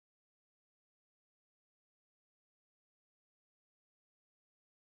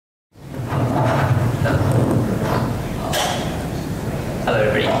Hello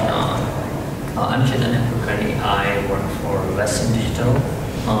everybody, I'm Chaitanya Kulkarni. I work for Western Digital.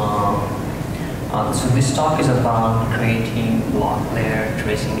 So this talk is about creating block layer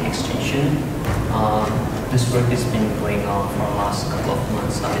tracing extension. This work has been going on for the last couple of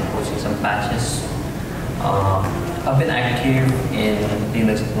months. I've been posting some patches. I've been active in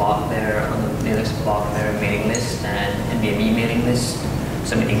Linux block layer, on the Linux block layer mailing list and NVMe mailing list,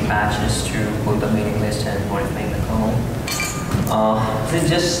 submitting patches to both the mailing list and modifying the kernel. This is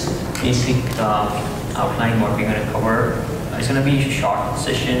just basic outline what we're going to cover. It's going to be a short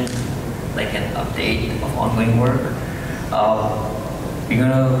session, like an update of ongoing work. We're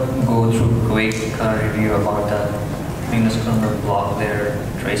going to go through a quick review about the Linux kernel block layer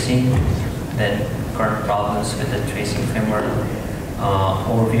tracing, then current problems with the tracing framework,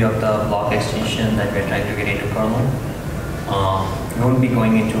 overview of the block extension that we're trying to get into kernel. We won't be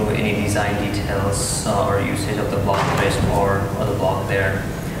going into any design details or usage of the block trace or the block layer.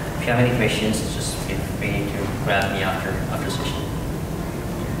 If you have any questions, just feel free to grab me after session.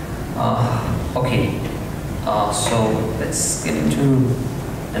 Okay, so let's get into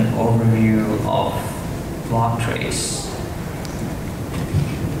an overview of block trace.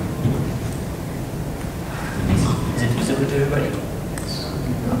 Is it visible to everybody?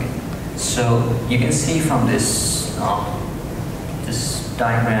 Okay. So you can see from this this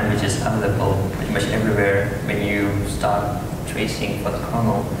diagram, which is available pretty much everywhere when you start tracing for the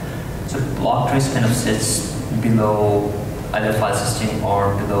kernel. So block trace kind of sits below either file system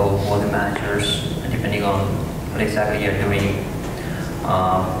or below volume managers, depending on what exactly you're doing,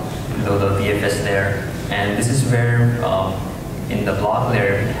 below the VFS layer. And this is where in the block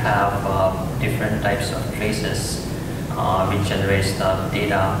layer we have different types of traces which generates the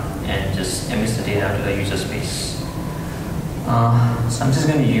data and just emits the data to the user space. So I'm just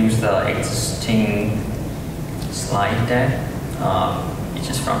going to use the existing slide deck, which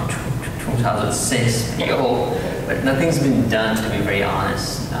is from 2006, pretty old, but nothing's been done, to be very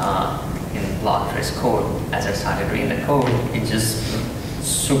honest, in block trace code. As I started reading the code, it's just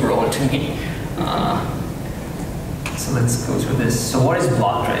super old to me. So let's go through this. So what is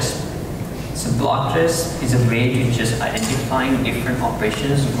block trace? So block trace is a way to just identifying different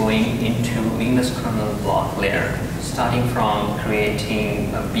operations going into Linux kernel block layer, starting from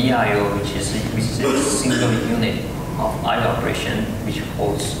creating a BIO, which is a single unit of I operation, which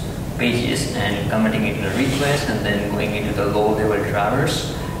holds pages, and converting it into a request, and then going into the low-level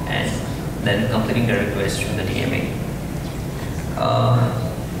drivers, and then completing the request through the DMA.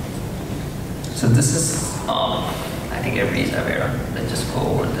 So this is, I think everybody's aware of. Let's just go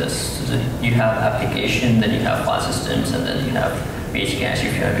over this. So you have application, then you have file systems, and then you have page cache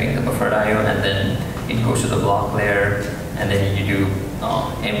if you are doing the buffered IO, and then it goes to the block layer, and then you do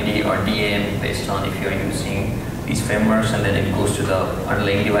MD or DM based on if you're using these frameworks, and then it goes to the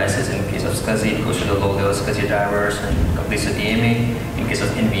underlying devices. In case of SCSI, it goes to the low-level SCSI drivers and completes the DMA. In case of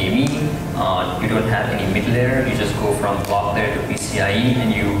NVMe, you don't have any mid layer. You just go from block layer to PCIe,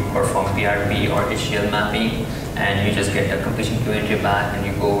 and you perform PRP or HDL mapping, and you just get the completion QNT back, and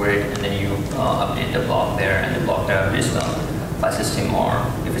you go over it, and then you update the block layer, and the block layer updates the file system, or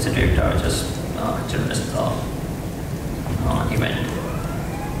if it's a directory, just generates the event.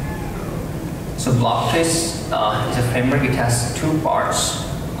 So block trace is a framework. It has two parts.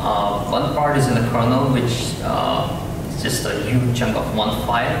 One part is in the kernel, which is just a huge chunk of one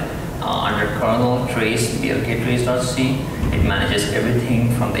file. Under kernel trace, blktrace.c, it manages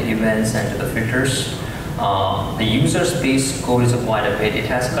everything from the events and to the filters. The user space code is quite a bit. It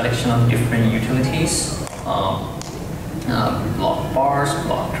has a collection of different utilities. Block parse,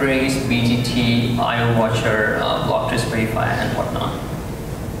 block trace, BGT, IO watcher, block trace verify, and whatnot.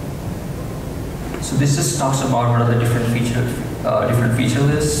 So this just talks about what are the different feature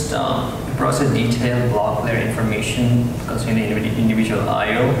lists. It provides a detailed block layer information concerning individual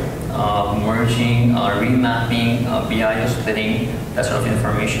IO, merging, remapping, BIO splitting, that sort of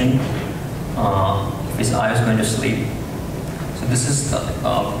information. If this IO is going to sleep. So this is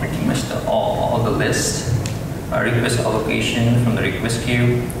pretty much all the list. Request allocation from the request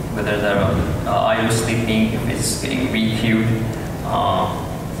queue, whether the IO is sleeping, if it's getting requeued,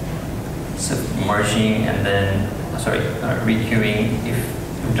 so merging, and then requeuing. If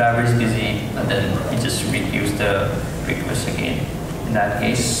the driver is busy, then it just requeues the request again in that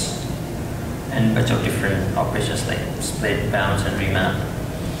case, and a bunch of different operations like split, bounce, and remap.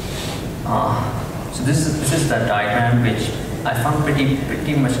 So this is the diagram, which I found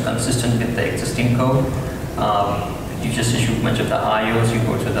pretty much consistent with the existing code. You just issue a bunch of the IOs, you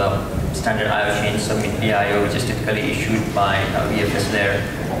go to the standard IO chain, submit the IO, which is typically issued by VFS layer.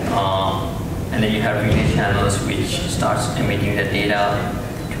 And then you have relay channels, which starts emitting the data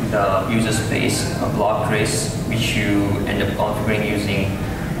to the user space, a block trace, which you end up configuring using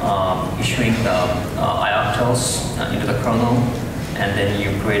issuing the ioctls into the kernel, and then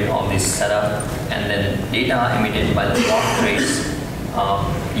you create all this setup, and then data emitted by the block trace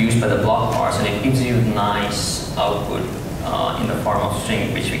used by the block parts, and it gives you nice output in the form of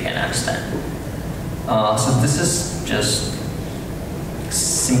string, which we can extend. So this is just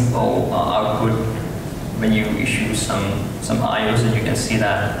simple output when you issue some IOs, and you can see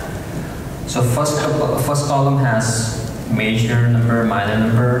that. So first column has major number, minor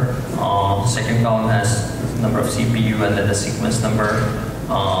number. Second column has the number of CPU, and then the sequence number,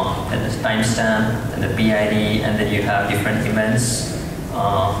 and the timestamp, and the PID, and then you have different events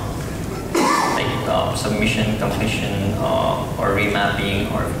like submission, completion, or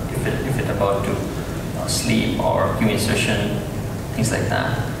remapping, or if it's about to sleep, or queue insertion, things like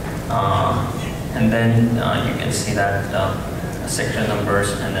that. And then you can see that sector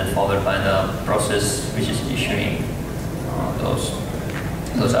numbers, and then followed by the process which is issuing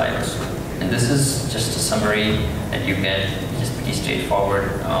those items. And this is just a summary that you get, which is pretty straightforward.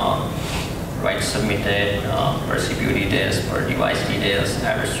 Write submitted, per CPU details, per device details,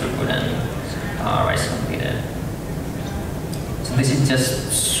 average throughput, and write completed. So this is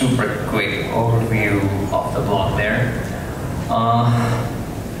just super quick overview of the block there.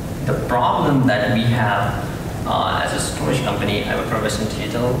 The problem that we have as a storage company, I would represent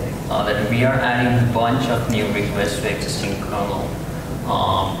Digital, that we are adding a bunch of new requests to existing kernel.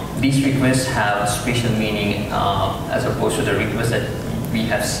 These requests have special meaning as opposed to the requests that we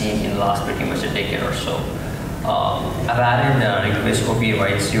have seen in the last pretty much a decade or so. I've added request OP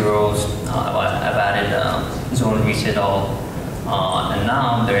write zeros, I've added zone reset all, and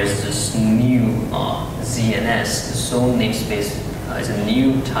now there is this new ZNS, zone namespace, is a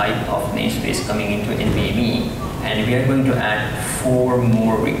new type of namespace coming into NVMe, and we are going to add 4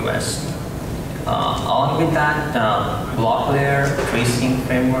 more requests. Along with that, block layer tracing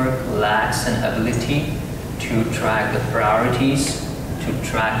framework lacks an ability to track the priorities, to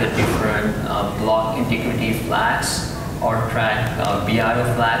track the different block integrity flags, or track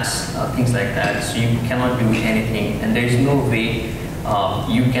BIO flags, things like that. So you cannot do anything, and there is no way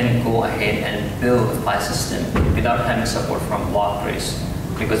you can go ahead and build a file system without having support from block trace.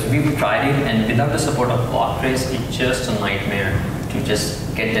 Because we've tried it, and without the support of block trace, it's just a nightmare to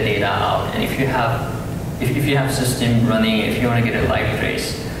just get the data out. And if you have system running, if you want to get a live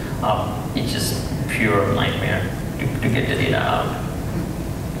trace, it's just pure nightmare to get the data out.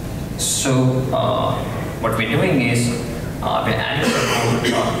 So what we're doing is we're adding support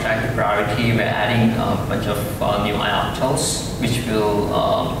to track the priority. We're adding a bunch of new ioctls, which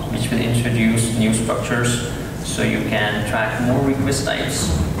will introduce new structures, so you can track more request types.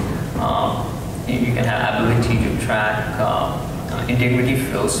 You can have ability to track integrity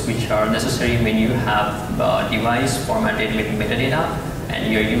fields, which are necessary when you have device formatted with metadata,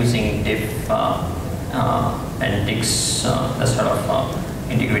 and you're using diff and dix, the sort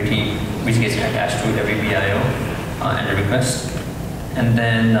of integrity which gets attached to every BIO and a request. And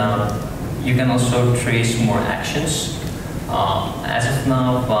then you can also trace more actions. As of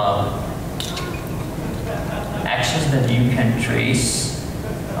now, actions that you can trace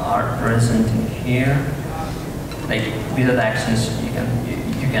are present in here. Like these are the actions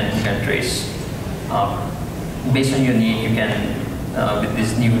you can trace. Based on your need, you can with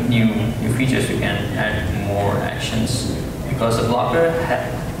these new features, you can add more actions. Because the blocker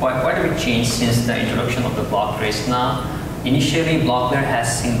quite a bit changed since the introduction of the block trace. Now, initially blocker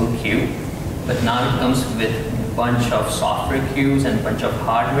has single queue, but now it comes with a bunch of software queues and a bunch of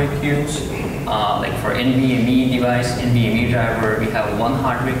hardware queues. Like for NVMe device, NVMe driver, we have one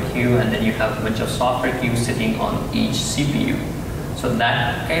hardware queue, and then you have a bunch of software queues sitting on each CPU. So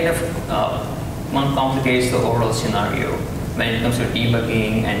that kind of complicates the overall scenario when it comes to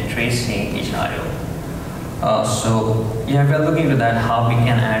debugging and tracing each IO. So yeah, we are looking into that, how we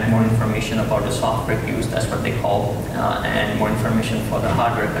can add more information about the software queues, that's what they call, and more information for the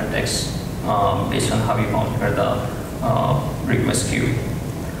hardware context based on how you configure the request queue.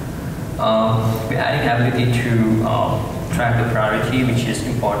 We're adding ability to track the priority, which is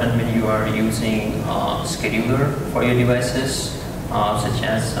important when you are using scheduler for your devices, such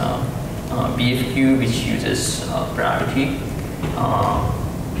as BFQ, which uses priority,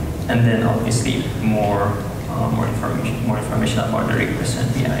 and then obviously more information about the requests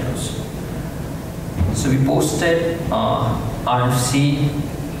and BIOs. So we posted RFC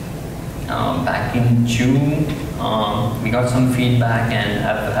back in June. We got some feedback, and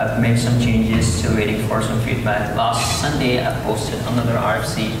I've made some changes, still waiting for some feedback. Last Sunday I posted another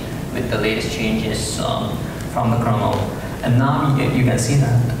RFC with the latest changes from the kernel. And now you can see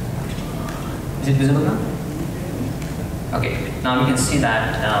that. Is it visible now? Okay, now you can see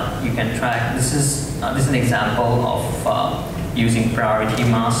that you can track. This is an example of using priority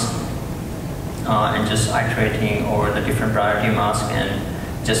mask and just iterating over the different priority mask and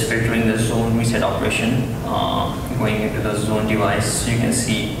just filtering the zone reset operation, going into the zone device. So you can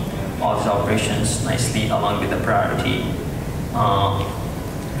see all these operations nicely along with the priority.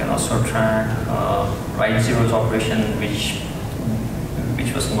 You can also track write zeros operation, which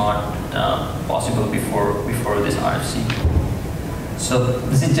was not possible before this RFC. So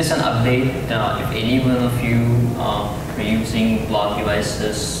this is just an update. If any one of you are using block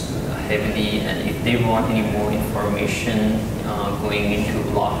devices heavily, and if they want any more information going into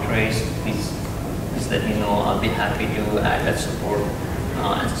block trace, please let me know. I'll be happy to add that support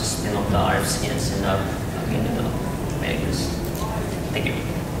and just spin up the RFC and send out again to the mailing list. Thank you.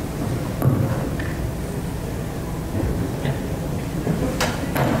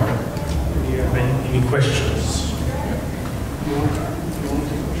 Do you have any questions?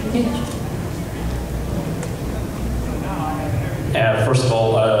 First of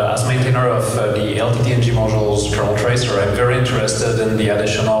all, as maintainer of the LTTNG modules kernel tracer, I'm very interested in the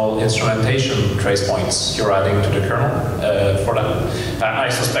additional instrumentation trace points you're adding to the kernel for that. I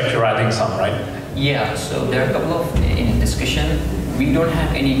suspect you're adding some, right? Yeah, so there are a couple of in discussion. We don't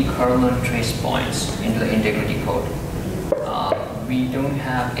have any kernel trace points in the integrity code. We don't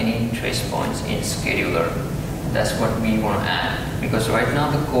have any trace points in scheduler. That's what we want to add, because right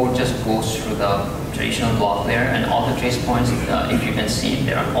now the code just goes through the traditional block layer, and all the trace points, if you can see,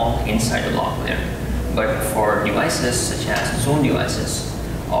 they are all inside the block layer. But for devices such as zone devices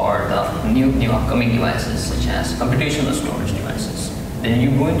or the new upcoming devices such as computational storage devices, then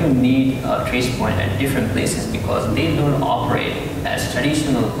you're going to need a trace point at different places because they don't operate as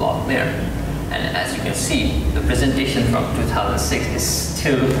traditional block layer. And as you can see, the presentation from 2006 is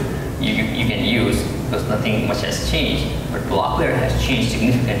still you can use because nothing much has changed. But block layer has changed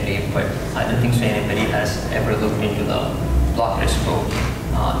significantly, but I don't think so anybody has ever looked into the block trace code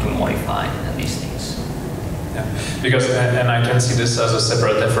to modify these things. Yeah. Because, and I can see this as a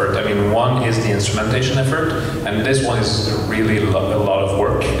separate effort. I mean, one is the instrumentation effort, and this one is really a lot of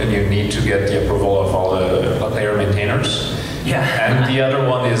work, and you need to get the approval of all the layer maintainers. Yeah. And the other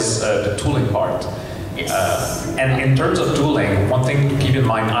one is the tooling part. Yes. And in terms of tooling, one thing to keep in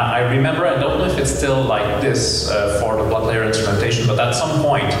mind, I remember, I don't know if it's still like this for the block layer instrumentation, but at some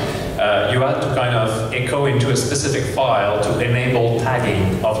point, you had to kind of echo into a specific file to enable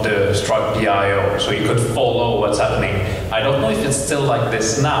tagging of the struct DIO, so you could follow what's happening. I don't know if it's still like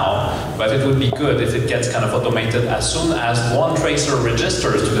this now, but it would be good if it gets kind of automated as soon as one tracer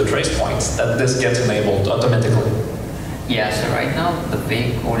registers to the trace points, that this gets enabled automatically. Yeah, so right now the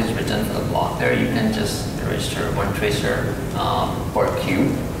way code is written for the block there, you can just register one tracer per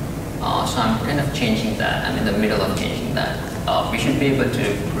queue. So I'm kind of changing that. I'm in the middle of changing that. We should be able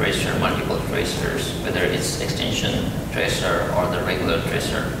to register multiple tracers, whether it's extension tracer or the regular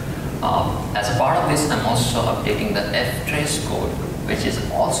tracer. As a part of this, I'm also updating the ftrace code, which is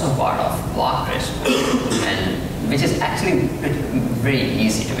also part of block trace code, and which is actually very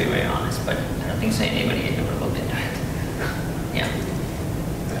easy, to be very honest, but I don't think so anybody ever looked into it. Yeah.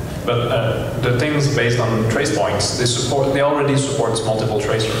 But the things based on trace points, they already support multiple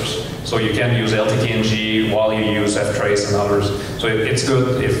tracers. So you can use LTTNG while you use ftrace and others. So it's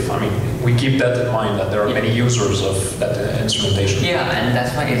good if, I mean, we keep that in mind, that there are many users of that instrumentation. Yeah, and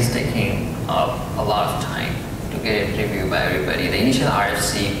that's why it's taking a lot of time to get it reviewed by everybody. The initial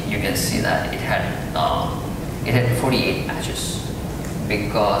RFC, you can see that it had 48 patches.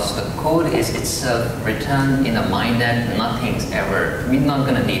 Because the code is itself written in a mind that we're not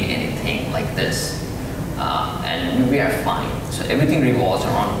going to need anything like this. And we are fine. So everything revolves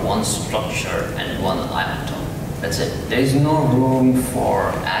around one structure and one item. That's it. There is no room for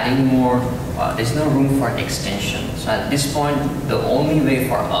adding more. There's no room for extension. So at this point, the only way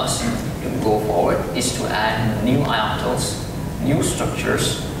for us to go forward is to add new iotals, new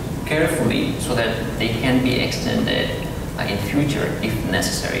structures carefully so that they can be extended in future if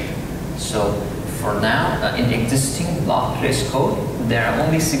necessary. So for now, in existing block trace code, there are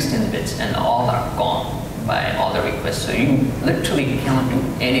only 16 bits and all are gone by all the requests. So you literally cannot do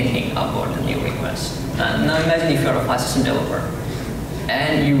anything about the new request. Now imagine if you're a file system developer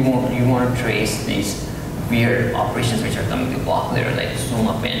and you want to trace these weird operations which are coming to block layer, like zoom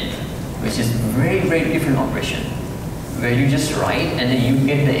append, which is very, very different operation, where you just write and then you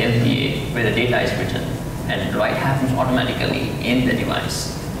get the LDA where the data is written. And write happens automatically in the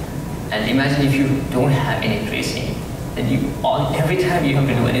device. And imagine if you don't have any tracing, then And every time you have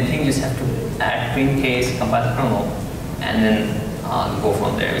to do anything, you just have to add green case, compile the kernel, and then go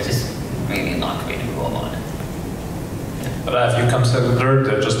from there, which is really not way to go about it. But have you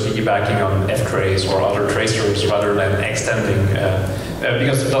considered just piggybacking on ftrace or other tracers rather than extending?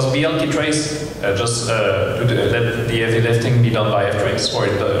 Because does BLK trace just let the heavy lifting be done by ftrace, or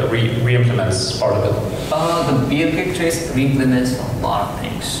it re-implements part of it? The BLK trace re-implements a lot of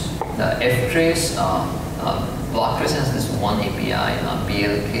things. The ftrace, block trace has this one API,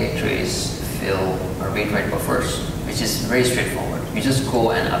 BLK trace fill read-write buffers, which is very straightforward. You just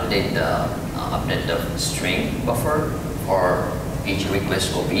go and update the string buffer for each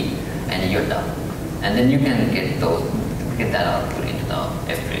request OP, and you're done. And then you can get that output into the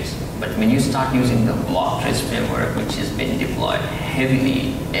ftrace. But when you start using the block trace framework, which has been deployed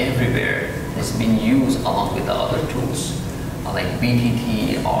heavily everywhere, it's been used along with the other tools like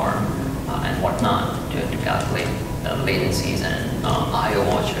BTT, ARM, and whatnot to calculate the latencies, and IO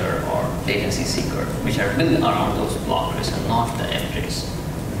Watcher or latency seeker, which are built around those block trace and not the ftrace.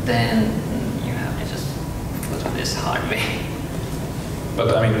 Then you have to just go through this hard way.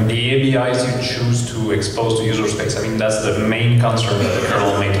 But I mean, the ABIs you choose to expose to user space, I mean, that's the main concern that the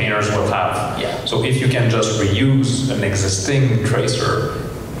kernel maintainers will have. Yeah. So if you can just reuse an existing tracer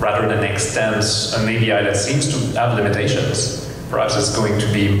rather than extend an ABI that seems to have limitations, perhaps it's going to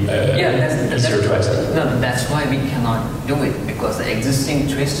be easier to access. No, that's why we cannot do it, because the existing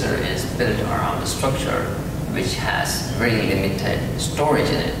tracer is built around the structure which has very limited storage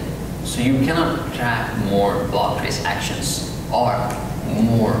in it. So you cannot track more block trace actions or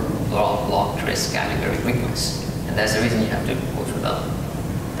more block trace category requests. And that's the reason you have to go through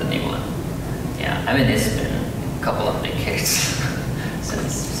the new one. Yeah, I mean, it's been a couple of decades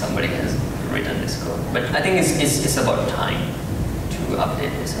since somebody has written this code. But I think it's about time to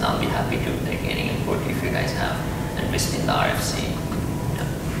update this, and I'll be happy to take any input if you guys have, and visit in the RFC.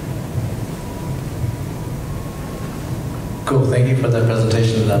 Cool, thank you for the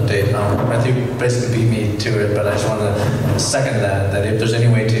presentation and update. Matthew basically beat me to it, but I just want to second that if there's any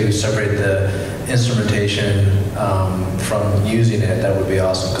way to separate the instrumentation from using it, that would be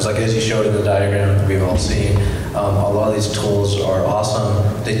awesome. Because like as you showed in the diagram that we've all seen, a lot of these tools are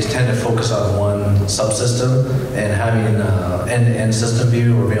awesome. They tend to focus on one subsystem, and having an end-to-end system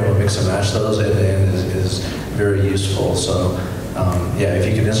view or being able to mix and match those end-to-end is very useful. So yeah, if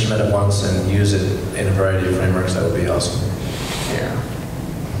you can instrument it once and use it in a variety of frameworks, that would be awesome. Yeah.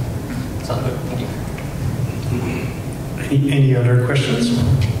 Sounds good. Thank you. Any other questions?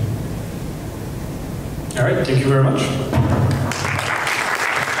 All right, thank you very much.